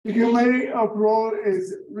The committee of parole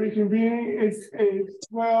is reconvening. It's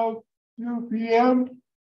 12:02 p.m.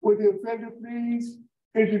 With the offender, please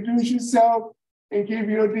introduce yourself and give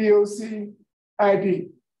your DOC ID.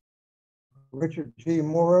 Richard G.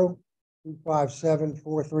 Moreau,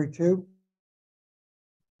 257432.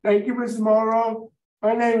 Thank you, Mr. Moreau.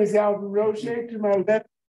 My name is Alvin Roche. To my left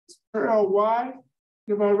is Parole.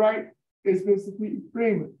 To my right is Mr. Pete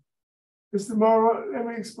Freeman. Mr. Moreau, let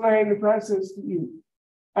me explain the process to you.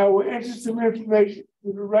 I will enter some information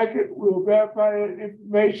to the record. We'll verify that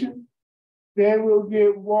information. Then we'll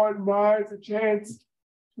give Warden Myers a chance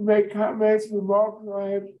to make comments, remarks,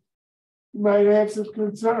 or you might have some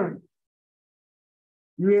concern.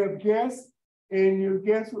 You have guests, and your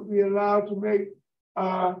guests will be allowed to make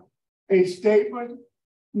a statement.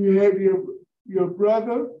 You have your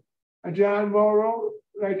brother, John Moreau,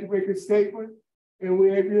 like to make a statement, and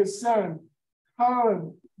we have your son,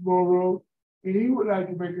 Colin Moreau, and he would like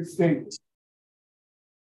to make a statement.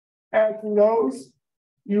 After those,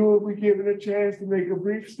 you will be given a chance to make a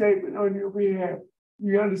brief statement on your behalf.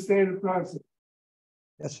 You understand the process?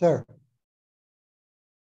 Yes, sir.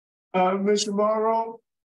 Mr. Moreau,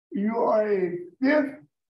 you are a 5th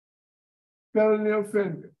felony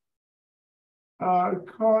offender.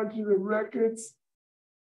 According to the records,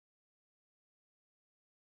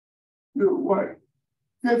 you're what,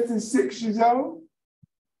 56 years old?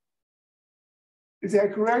 Is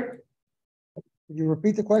that correct? Could you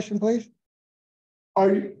repeat the question, please?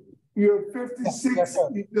 You're 56 years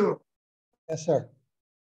old? Yes, sir.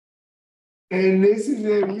 And this is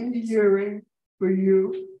a hearing for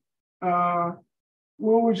you. When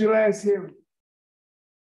was your last hearing?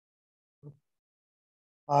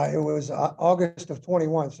 It was August of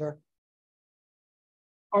 21, sir.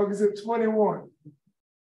 August of 21.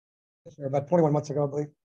 Yes, sir. About 21 months ago, I believe.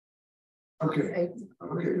 Okay.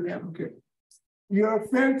 Your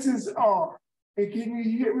offenses are, and can you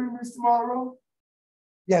hear me, Mr. Moreau?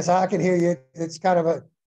 Yes, I can hear you. It's kind of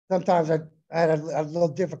sometimes I had a little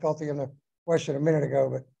difficulty in the question a minute ago,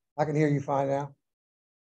 but I can hear you fine now.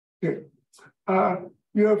 Okay.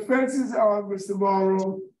 Your offenses are, Mr.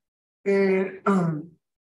 Moreau, and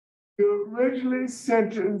you were originally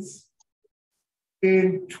sentenced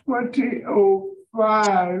in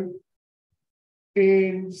 2005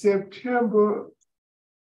 in September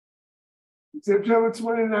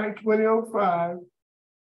 29, 2005.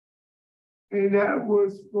 And that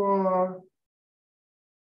was for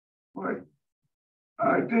what?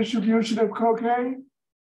 Distribution of cocaine?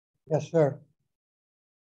 Yes, sir.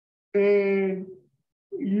 And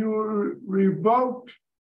you were revoked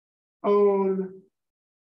on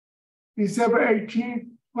December 18th,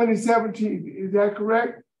 2017. Is that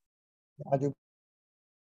correct? I do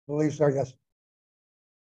believe so, yes.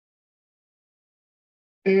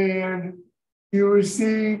 And you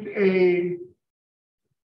received the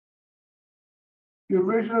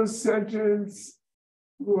original sentence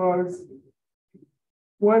was,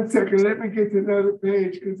 one second, let me get to another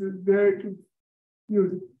page because it's very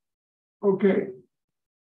confusing. Okay.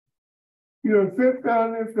 You're a 5th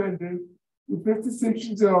felony offender, you're 56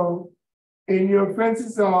 years old, and your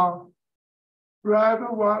offenses are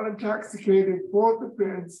driving while intoxicated, 4th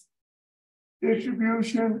offense,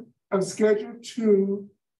 distribution of Schedule II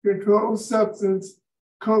controlled substance,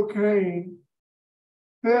 cocaine,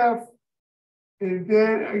 theft, and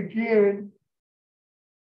then again,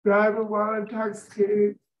 driving while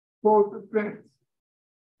intoxicated, 4th offense.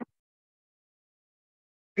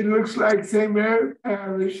 It looks like St. Mary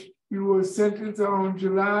Parish, you were sentenced on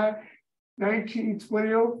July 19,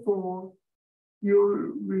 2004. You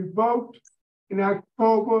were revoked in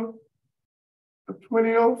October of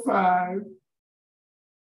 2005.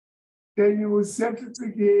 Then you were sentenced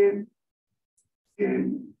again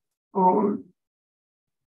on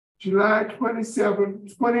July 27,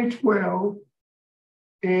 2012,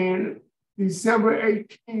 and December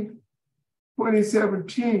 18,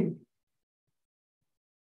 2017.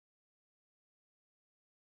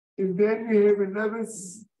 And then you have another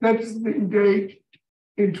sentencing date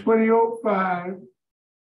in 2005.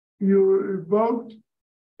 You were revoked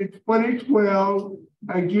in 2012,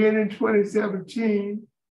 again in 2017.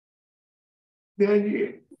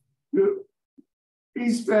 Then your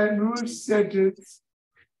East Baton Rouge sentence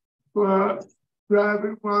for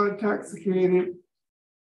driving while intoxicated.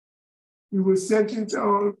 You were sentenced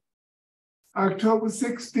on October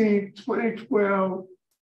 16, 2012,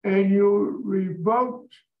 and you were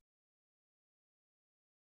revoked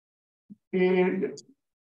in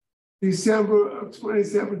December of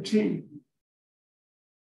 2017.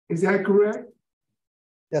 Is that correct?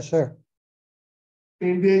 Yes, sir.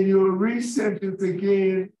 And then you were resentenced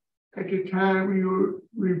again at the time you were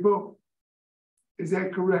revoked. Is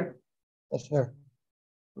that correct? Yes, sir.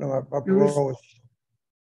 No, my parole was,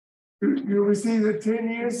 You received a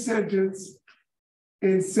 10-year sentence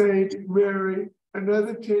in St. Mary,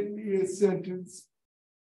 another 10-year sentence.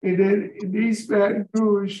 And then in East Baton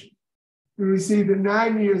Rouge, you received a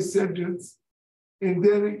 9-year sentence. And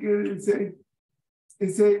then again in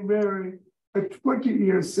St. Mary, a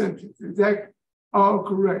 20-year sentence. Is that all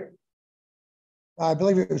correct? I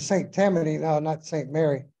believe it was St. Tammany, no, not St.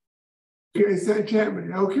 Mary. Okay, St.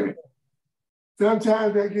 Tammany, okay.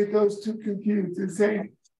 Sometimes I get those two confused. It's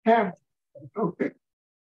St. Tammany, okay.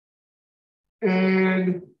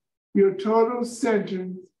 And your total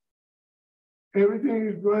sentence, everything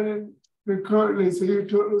is running concurrently, so your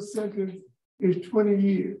total sentence is 20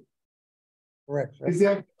 years. Correct,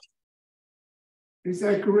 sir. Is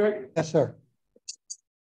that correct? Yes, sir.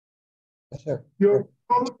 Yes, sir. Your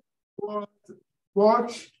vote was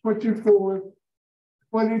March 24th,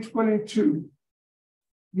 2022.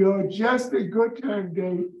 Your adjusted good time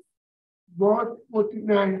date, March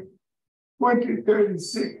 29th,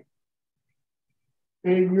 2036.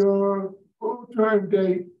 And your full term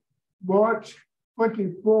date, March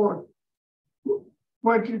 24th,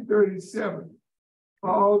 2037.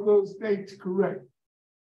 Are all those dates correct?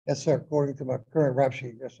 Yes, sir. According to my current rap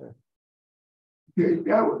sheet. Yes, sir. Okay,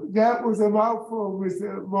 that was a mouthful,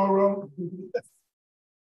 Mr. Moreau.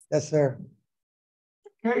 Yes, sir.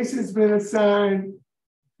 Case has been assigned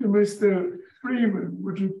to Mr. Freeman.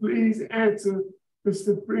 Would you please answer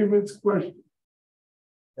Mr. Freeman's question?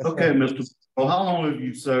 Yes, Okay, sir. Mr. Well, how long have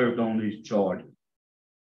you served on these charges?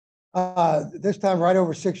 This time right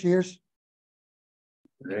over 6 years.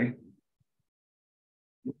 Okay.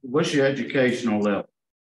 What's your educational level?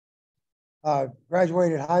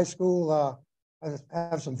 Graduated high school. I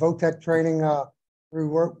have some VOTEC training through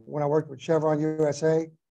work when I worked with Chevron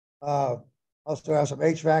USA. Also have some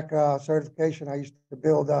HVAC certification. I used to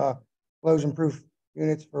build explosion-proof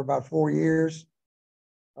units for about 4 years.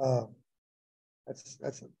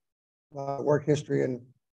 That's my work history and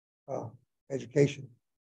education.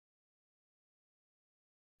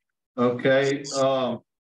 Okay.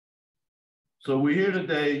 So we're here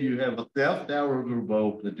today. You have a theft that was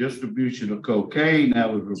revoked, the distribution of cocaine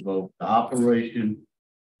that was revoked, the operation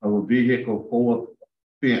of a vehicle for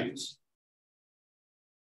offense.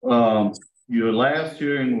 Your last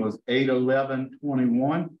hearing was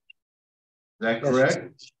 8/11/21. Is that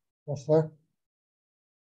correct? Yes, sir.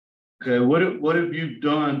 Okay. What have you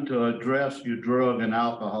done to address your drug and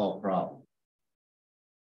alcohol problem?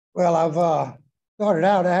 Well, I've started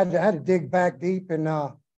out. I had to dig back deep and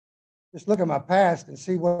just look at my past and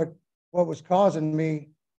see what was causing me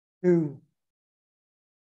to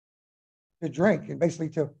drink and basically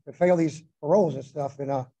to fail these paroles and stuff.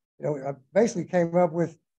 And I basically came up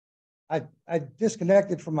with I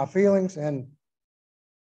disconnected from my feelings, and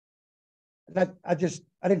that I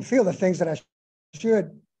didn't feel the things that I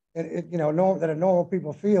should, and that a normal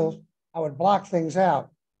people feels. I would block things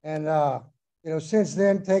out, and since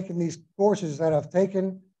then, taking these courses that I've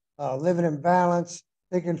taken, living in balance,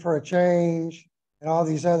 thinking for a change, and all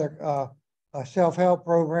these other self-help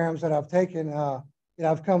programs that I've taken,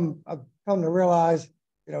 I've come to realize,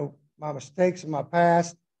 my mistakes in my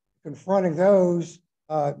past. Confronting those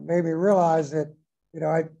made me realize that,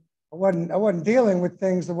 I wasn't dealing with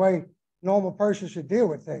things the way normal person should deal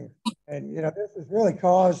with things. And this is really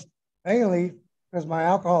caused mainly because of my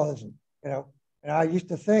alcoholism. And I used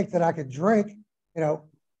to think that I could drink,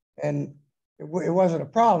 and it wasn't a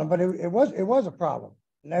problem, but it was a problem.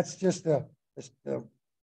 And that's just the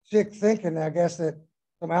sick thinking, I guess, that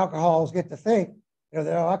some alcoholics get to think, that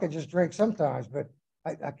I could just drink sometimes, but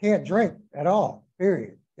I can't drink at all,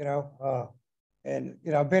 period. And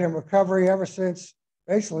I've been in recovery ever since,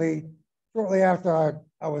 basically shortly after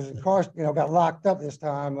I was incarcerated, got locked up this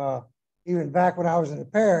time. Even back when I was in the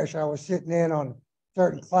parish, I was sitting in on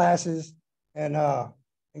certain classes, and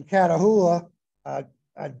in Catahoula, I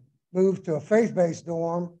moved to a faith-based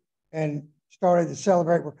dorm and started the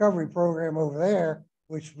Celebrate Recovery program over there,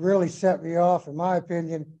 which really set me off, in my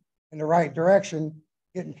opinion, in the right direction,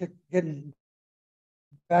 getting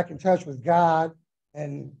back in touch with God.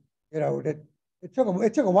 And it took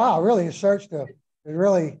a while really to search to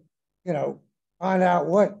really find out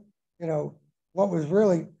what was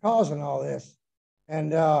really causing all this.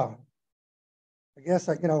 And I guess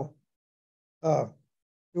through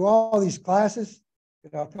all these classes,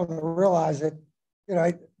 I've come to realize that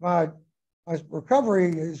my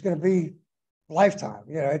recovery is going to be lifetime.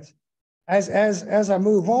 It's as I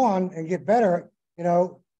move on and get better,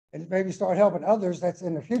 and maybe start helping others. That's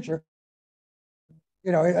in the future.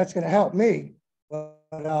 That's going to help me.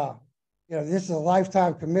 But you know, this is a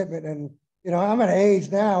lifetime commitment. And, you know, I'm at an age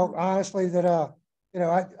now, honestly, that, you know,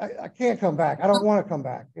 I can't come back. I don't want to come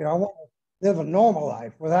back. You know, I want to live a normal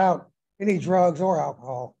life without any drugs or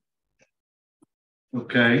alcohol.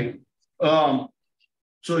 Okay.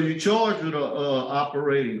 So you charged with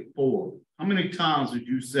operating force. How many times did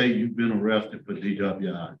you say you've been arrested for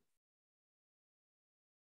DWI?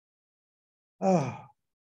 Off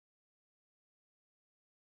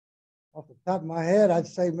the top of my head, I'd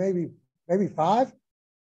say maybe 5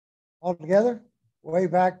 altogether, way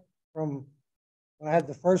back from when I had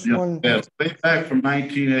the first one. Yeah, way back from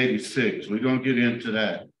 1986. We're going to get into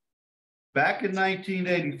that. Back in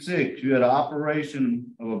 1986, you had an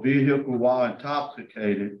operation of a vehicle while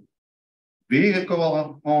intoxicated,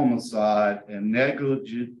 vehicle homicide, and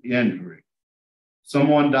negligent injury.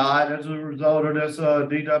 Someone died as a result of this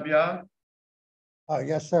DWI?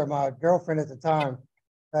 Yes, sir. My girlfriend at the time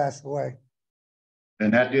passed away.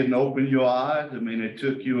 And that didn't open your eyes? I mean, it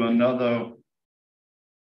took you another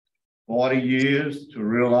 40 years to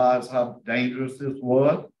realize how dangerous this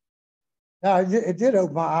was? No, it did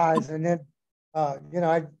open my eyes. And then, you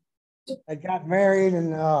know, I got married, and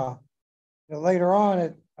you know, later on,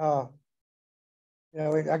 you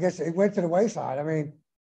know, I guess it went to the wayside. I mean,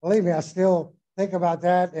 believe me, I still think about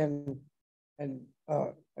that, and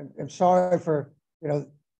I'm sorry for, you know,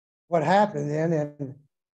 what happened then, and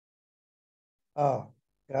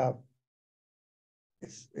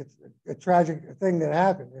it's a tragic thing that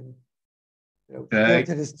happened, and you know, okay.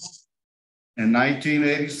 to this. In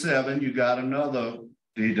 1987, you got another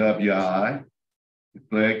DWI. You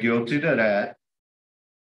pled guilty to that.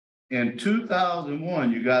 In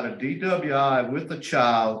 2001, you got a DWI with a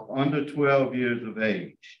child under 12 years of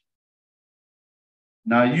age.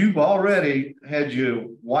 Now, you've already had your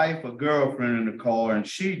wife or girlfriend in the car and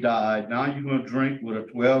she died. Now you're going to drink with a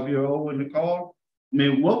 12-year-old in the car? I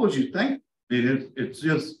mean, what would you think? It's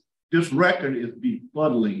just, this record is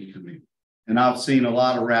befuddling to me. And I've seen a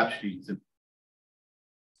lot of rap sheets.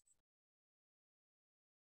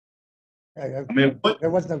 I mean, what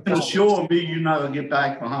was showing me you're not going to get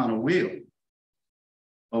back behind a wheel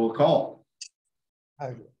of a car?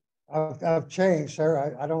 I've changed,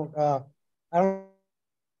 sir. I don't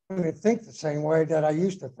even think the same way that I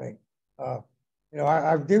used to think. You know,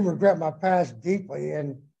 I do regret my past deeply,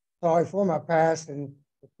 and sorry for my past and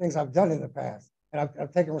the things I've done in the past. And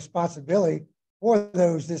I've taken responsibility for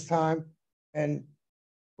those this time, and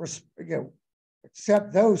you know,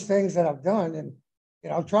 accept those things that I've done. And you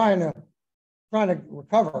know, I'm trying to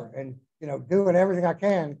recover, and you know, doing everything I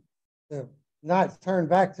can to not turn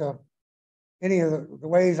back to any of the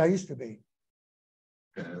ways I used to be.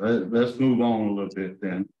 Okay, let's move on a little bit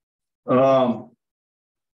then.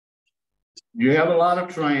 You have a lot of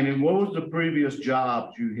training. What was the previous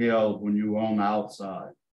jobs you held when you were on the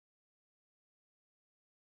outside?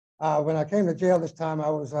 When I came to jail this time, I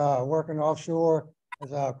was working offshore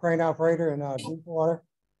as a crane operator in deep water.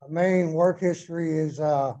 My main work history is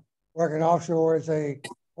working offshore as a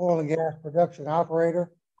oil and gas production operator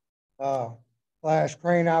slash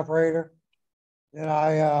crane operator. Then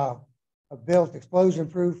I built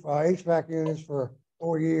explosion-proof HVAC units for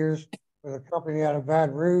 4 years with a company out of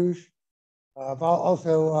Baton Rouge. I've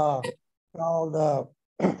also installed,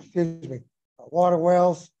 excuse me, water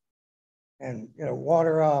wells and you know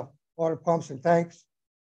water pumps and tanks.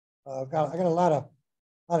 I got a lot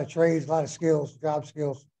of trades, a lot of skills, job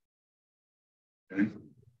skills. Okay.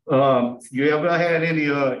 You ever had any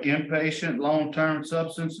inpatient long-term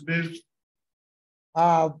substance abuse?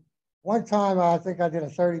 One time I think I did a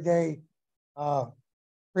 30-day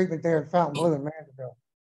treatment there in Fontainebleau in Mandeville.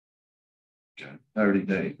 Okay, 30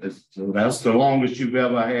 days. So that's the longest you've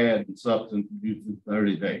ever had in substance abuse,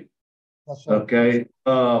 30 days. Yes, sir. Okay.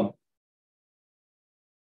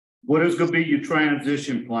 What is going to be your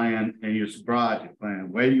transition plan and your sobriety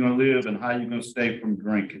plan? Where are you going to live and how are you going to stay from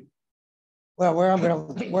drinking? Well, where I'm going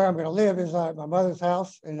to live is my mother's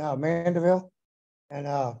house in Mandeville, and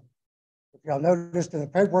if y'all noticed in the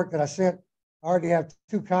paperwork that I sent, I already have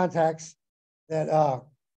 2 contacts that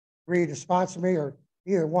agreed to sponsor me, or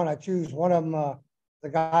either one I choose. One of them, the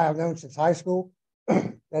guy I've known since high school,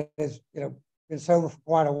 that has been sober for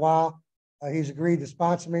quite a while. He's agreed to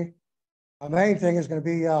sponsor me. My main thing is going to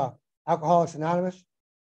be Alcoholics Anonymous.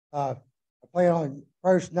 I plan on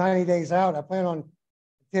first 90 days out. I plan on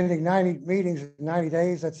attending 90 meetings in 90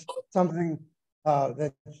 days. That's something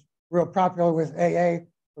that's real popular with AA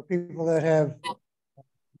for people that have,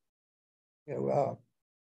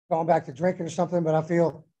 gone back to drinking or something. But I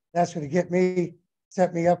feel that's going to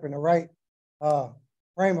set me up in the right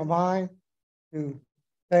frame of mind to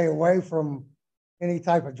stay away from any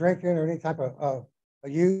type of drinking or any type of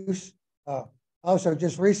use. Also,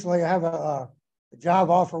 just recently, I have a job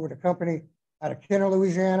offer with a company out of Kenner,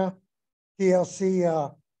 Louisiana,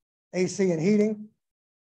 TLC AC and heating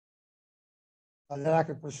that I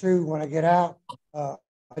could pursue when I get out. I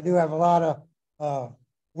do have a lot of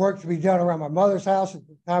work to be done around my mother's house at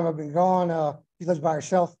the time I've been gone. She lives by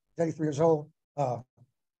herself, 83 years old.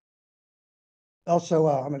 Also,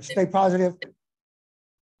 I'm going to stay positive,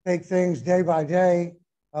 take things day by day,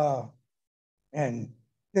 and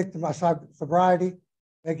stick to my sobriety.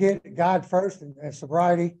 Again, God first, and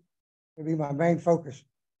sobriety will be my main focus,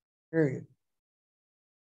 period.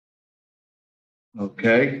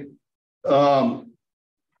 Okay.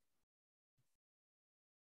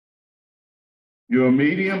 Your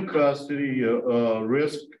medium custody,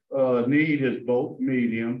 risk need is both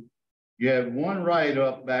medium. You had one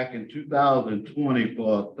write-up back in 2020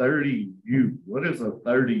 for a 30U. What is a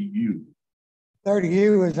 30U?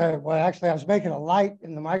 30U is, well, actually, I was making a light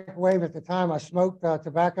in the microwave at the time. I smoked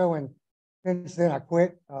tobacco, and since then I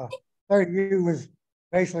quit. 30U was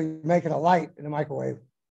basically making a light in the microwave.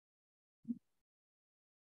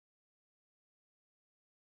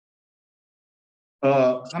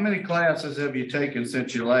 How many classes have you taken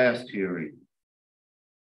since your last hearing?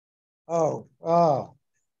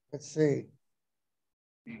 Let's see.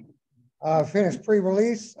 Finished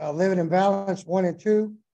pre-release, living in balance 1 and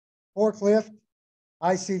 2, forklift,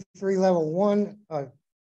 IC3 level 1,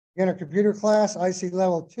 beginner computer class, IC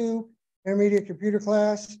level 2, intermediate computer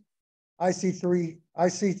class, IC3,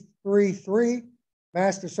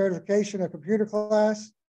 master certification of computer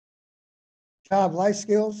class, job life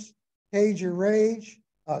skills, Cage Your Rage,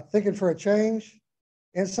 Thinking for a Change,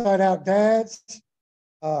 Inside Out Dads,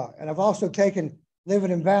 and I've also taken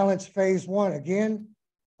Living in Balance Phase 1 again.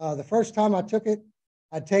 The first time I took it,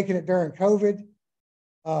 I'd taken it during COVID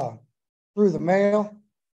through the mail,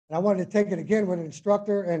 and I wanted to take it again with an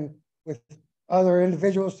instructor and with other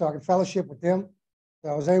individuals so I could fellowship with them.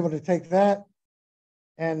 So I was able to take that,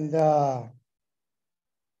 and let's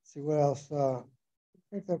see what else.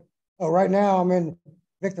 Right now I'm in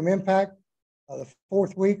Victim Impact, the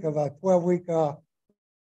 4th week of a 12-week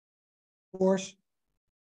course.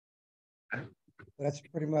 That's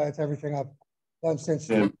pretty much everything I've done since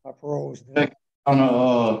my parole was denied.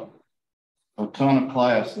 A ton of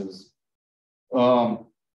classes. I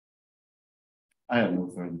have no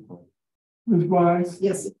further questions. Ms. Wise?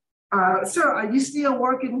 Yes. Sir, are you still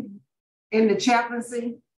working in the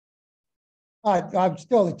chaplaincy? I'm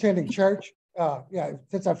still attending church. Yeah,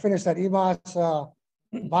 since I finished that EMOS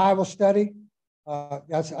Bible study,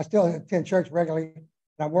 I still attend church regularly. And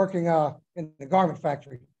I'm working in the garment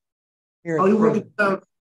factory here. Oh, you working?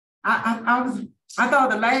 I thought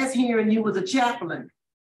the last hearing you was a chaplain.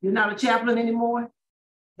 You're not a chaplain anymore?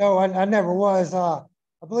 No, I never was. I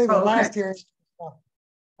believe the last hearing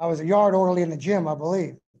I was a yard orderly in the gym, I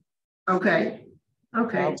believe. Okay.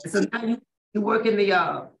 Okay. So now you work in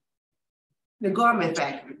the garment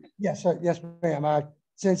factory. Yes, sir. Yes, ma'am.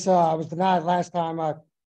 Since I was denied last time, I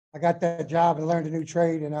got that job and learned a new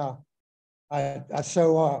trade, and I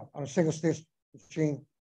sew on a single stitch machine.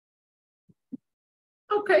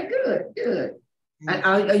 Okay, good. And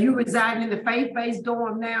are you residing in the faith-based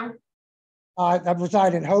dorm now? I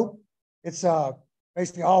reside in Hope. It's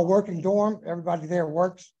basically all working dorm. Everybody there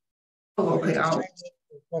works. Oh, okay.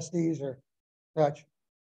 Trustees or such.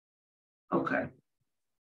 Okay.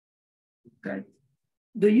 Okay.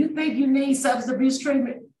 Do you think you need substance abuse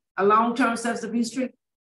treatment, a long-term substance abuse treatment?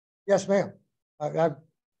 Yes, ma'am. I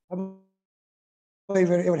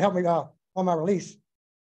believe it would help me on my release,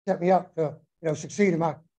 set me up to succeed in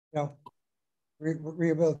my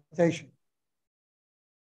rehabilitation.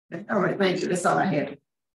 All right, thank you. That's all I had.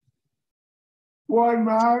 Warden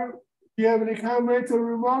Meyer, do you have any comments or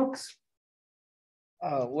remarks?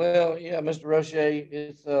 Well, yeah, Mr. Roche,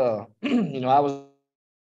 it's I was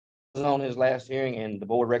on his last hearing, and the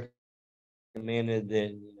board recommended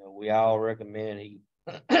that we all recommend he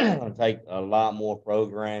take a lot more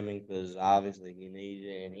programming, because obviously he needs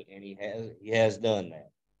it, and he has done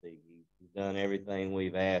that. He's done everything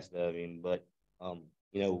we've asked of him, but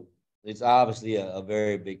it's obviously a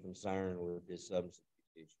very big concern with this substance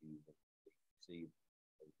issue. See,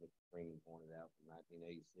 as Mr. Freeman pointed out, from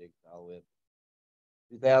 1986 all the way up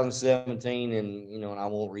 2017, and I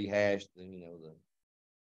won't rehash the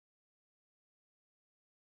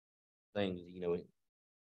things he was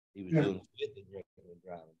doing with the drinking and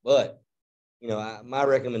driving. But my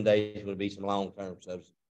recommendation would be some long-term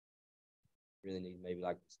substance. Really need maybe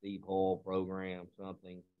like the Steve Hall program,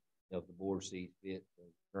 something. If the board sees fit to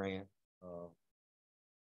grant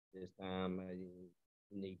this time, you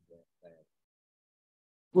need that.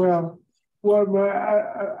 Well, Well,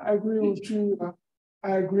 I agree with you.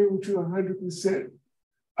 I agree with you 100%.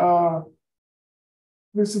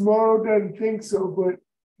 Mr. Morrow doesn't think so, but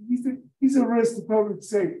he's a risk to public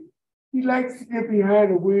safety. He likes to get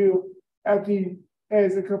behind the wheel after he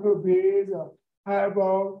has a couple of beers or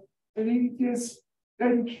highball, and he just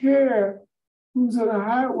doesn't care who's on the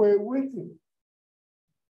highway with him.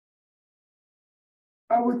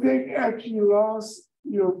 I would think after you lost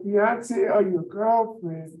your fiance or your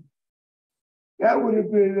girlfriend, that would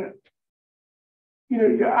have been,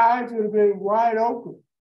 your eyes would have been wide open.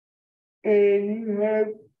 And you had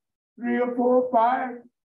 3 or 4 or 5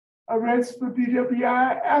 arrests for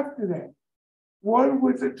DWI after that. One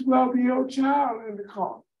with a 12-year-old child in the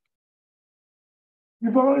car.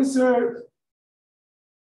 You've only served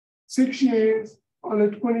 6 years on a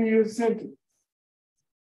 20-year sentence.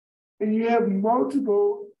 And you have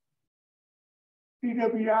multiple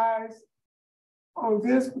DWIs on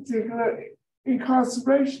this particular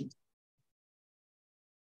incarceration.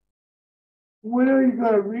 When are you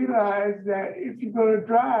going to realize that if you're going to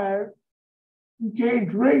drive, you can't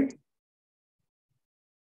drink?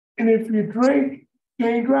 And if you drink, you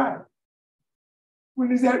can't drive.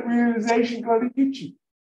 When is that realization going to hit you?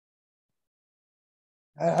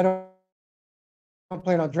 I don't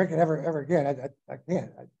plan on drinking ever again. I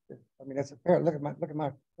can't. I mean, that's apparent. Look at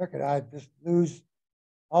my record. I just lose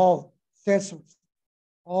all sense of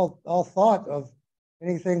all thought of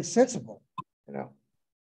anything sensible, And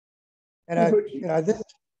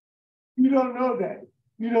you don't know that.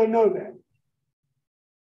 You don't know that.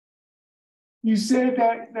 You say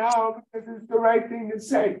that now because it's the right thing to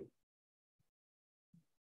say.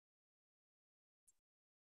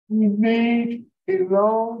 We need a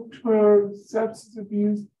long-term substance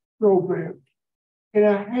abuse program. And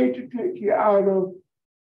I hate to take you out of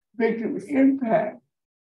victim impact,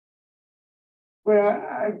 but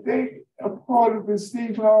I think a part of the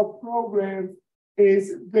Steve Hall program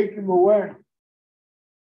is victim awareness.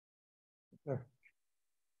 Sure.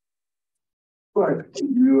 But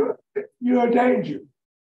you're a danger.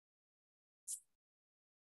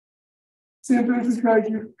 Simply because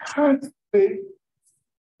you constantly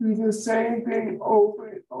do the same thing over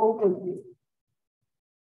and over again.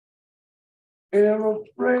 And I'm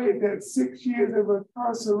afraid that 6 years of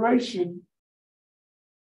incarceration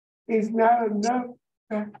is not enough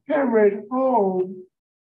to hammer it home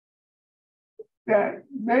that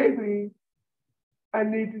maybe I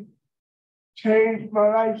need to change my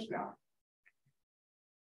lifestyle.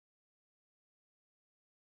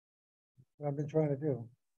 What I've been trying to do.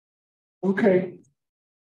 Okay.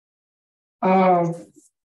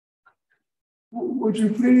 Would you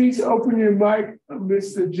please open your mic,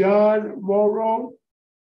 Mr. John Moreau,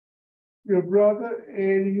 your brother,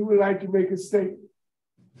 and he would like to make a statement.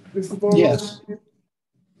 Mr. Moreau? Yes.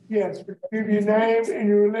 Yes, give your name and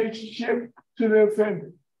your relationship to the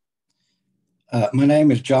offender. My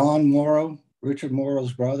name is John Morrow, Richard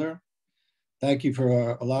Morrow's brother. Thank you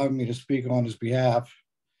for allowing me to speak on his behalf.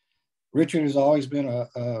 Richard has always been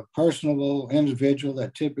a personable individual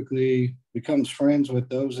that typically becomes friends with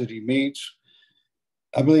those that he meets.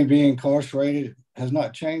 I believe being incarcerated has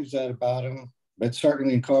not changed that about him, but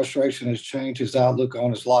certainly incarceration has changed his outlook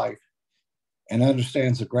on his life and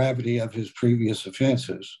understands the gravity of his previous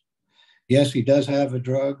offenses. Yes, he does have a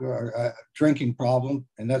drug or a drinking problem,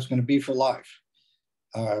 and that's going to be for life.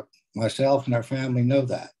 Myself and our family know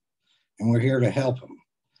that, and we're here to help him.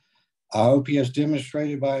 I hope he has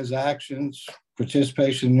demonstrated by his actions,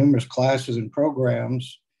 participation in numerous classes and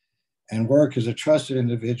programs, and work as a trusted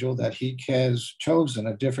individual that he has chosen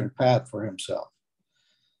a different path for himself.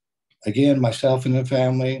 Again, myself and the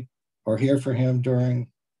family are here for him during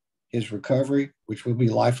his recovery, which will be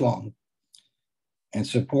lifelong, and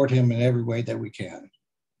support him in every way that we can.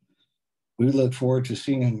 We look forward to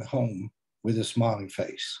seeing him home with a smiling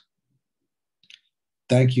face.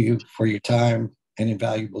 Thank you for your time and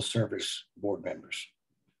invaluable service, board members.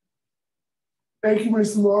 Thank you,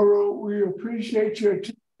 Mr. Morrow. We appreciate your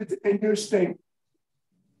attention and your statement.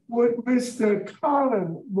 Would Mr.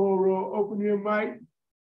 Colin Morrow open your mic,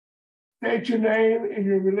 state your name and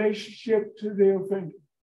your relationship to the offender?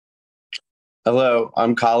 Hello,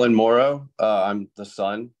 I'm Colin Morrow. I'm the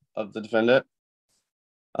son of the defendant.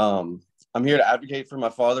 I'm here to advocate for my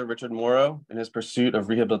father, Richard Morrow, in his pursuit of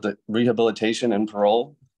rehabilitation and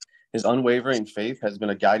parole. His unwavering faith has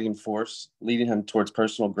been a guiding force, leading him towards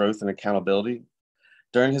personal growth and accountability.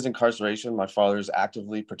 During his incarceration, my father has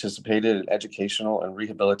actively participated in educational and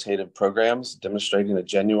rehabilitative programs, demonstrating a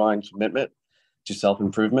genuine commitment to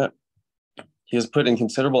self-improvement. He has put in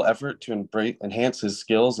considerable effort to enhance his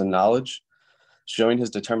skills and knowledge, showing his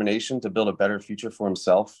determination to build a better future for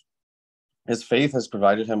himself. His faith has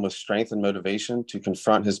provided him with strength and motivation to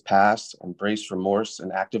confront his past, embrace remorse,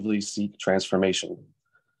 and actively seek transformation.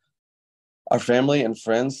 Our family and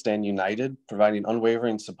friends stand united, providing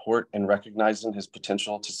unwavering support and recognizing his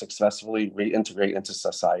potential to successfully reintegrate into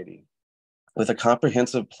society. With a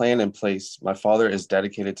comprehensive plan in place, my father is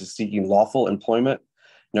dedicated to seeking lawful employment,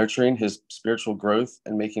 nurturing his spiritual growth,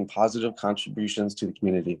 and making positive contributions to the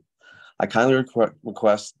community. I kindly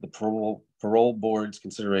request the parole board's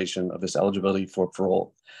consideration of his eligibility for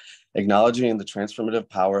parole, acknowledging the transformative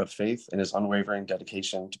power of faith and his unwavering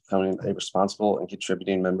dedication to becoming a responsible and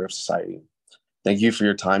contributing member of society. Thank you for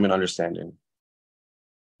your time and understanding.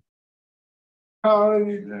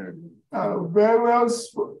 Very well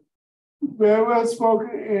spoken,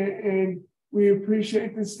 and we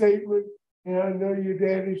appreciate the statement, and I know your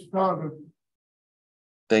dad is proud of you.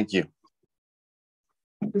 Thank you.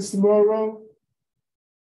 Mr. Moreau,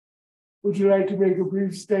 would you like to make a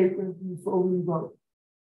brief statement before we vote?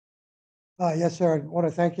 Yes, sir. I want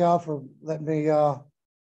to thank y'all for letting me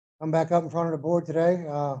come back up in front of the board today.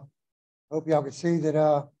 Hope y'all can see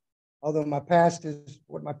that although my past is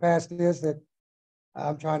what my past is, that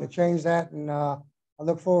I'm trying to change that, and I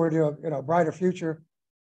look forward to a brighter future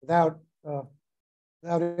without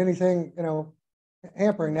anything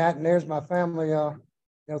hampering that. And there's my family.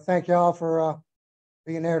 Thank y'all for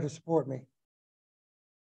being there to support me.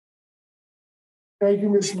 Thank you,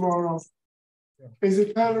 Mr. Morrow. Is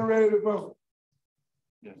the panel ready to vote?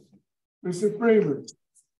 Yes. Mr. Freeman.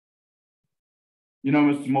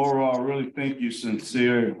 Mr. Morrow, I really think you're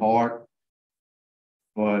sincere at heart,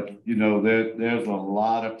 but there's a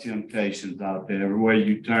lot of temptations out there. Everywhere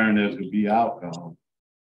you turn, there's gonna be alcohol.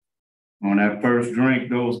 When that first drink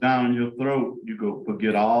goes down your throat, you go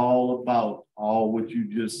forget all about all what you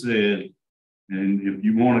just said. And if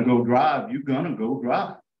you want to go drive, you're gonna go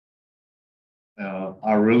drive.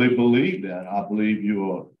 I really believe that. I believe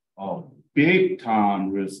you're a big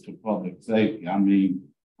time risk to public safety. I mean,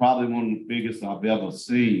 probably one of the biggest I've ever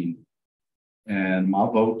seen. And my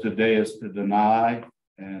vote today is to deny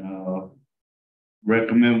and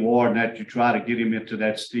recommend Warden that you try to get him into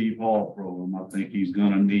that Steve Hall program. I think he's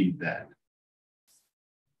gonna need that.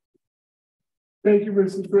 Thank you,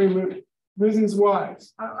 Mr. Freeman. Mrs.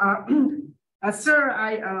 Wise. Sir,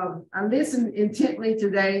 I listened intently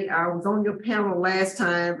today. I was on your panel last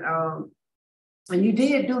time, and you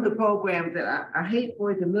did do the programs that I hate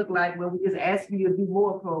for it to look like when we just ask you to do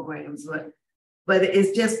more programs, but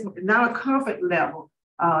it's just not a comfort level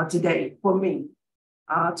today for me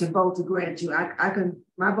to vote to grant you.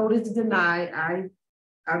 My vote is to deny. I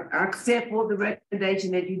accept for the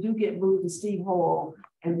recommendation that you do get moved to Steve Hall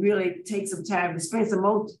and really take some time to spend some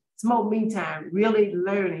more me time really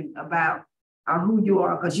learning about who you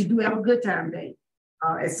are, because you do have a good time day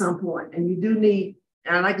at some point, and you do need,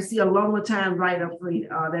 and I'd like to see a longer time write-up for you,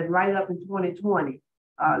 that write-up in 2020,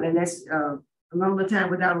 then that's a longer time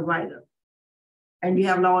without a write-up. And you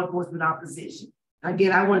have law enforcement opposition.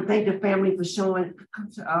 Again, I want to thank the family for showing,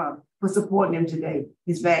 for supporting him today.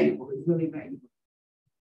 It's valuable, it's really valuable.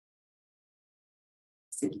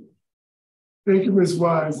 Thank you. Thank you, Ms.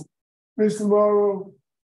 Wise. Mr. Morrow,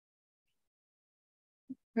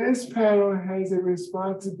 this panel has a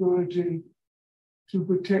responsibility to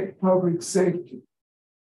protect public safety.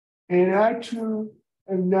 And I too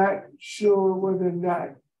am not sure whether or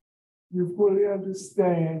not you fully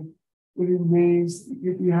understand what it means to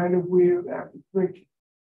get behind the wheel after drinking.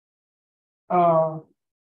 We're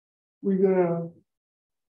gonna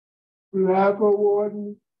rely upon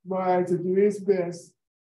Warden Myers to do his best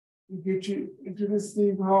to get you into the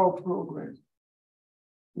Steve Hall program.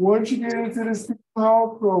 Once you get into the Steve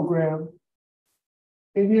Hall program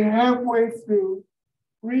and you're halfway through,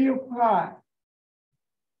 reapply.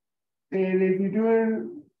 And if you're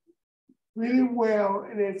doing really well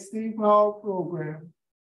in that Steve Hall program,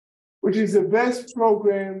 which is the best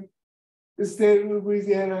program the state of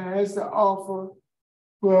Louisiana has to offer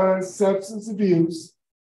for substance abuse,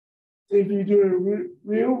 if you're doing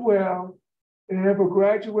real well and have a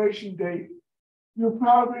graduation date, you'll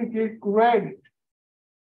probably get granted.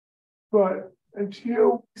 But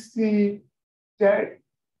until we see that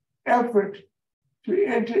effort to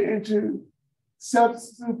enter into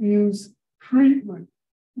substance abuse treatment,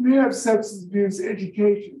 we have substance abuse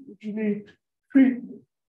education, but you need treatment.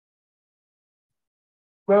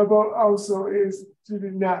 My vote also is to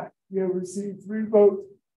deny. You have received 3 votes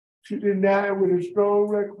to deny with a strong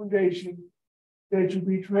recommendation that you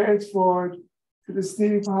be transferred to the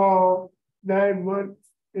Steve Hall 9-month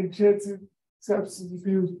intensive substance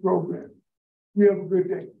abuse program. You have a good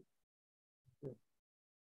day.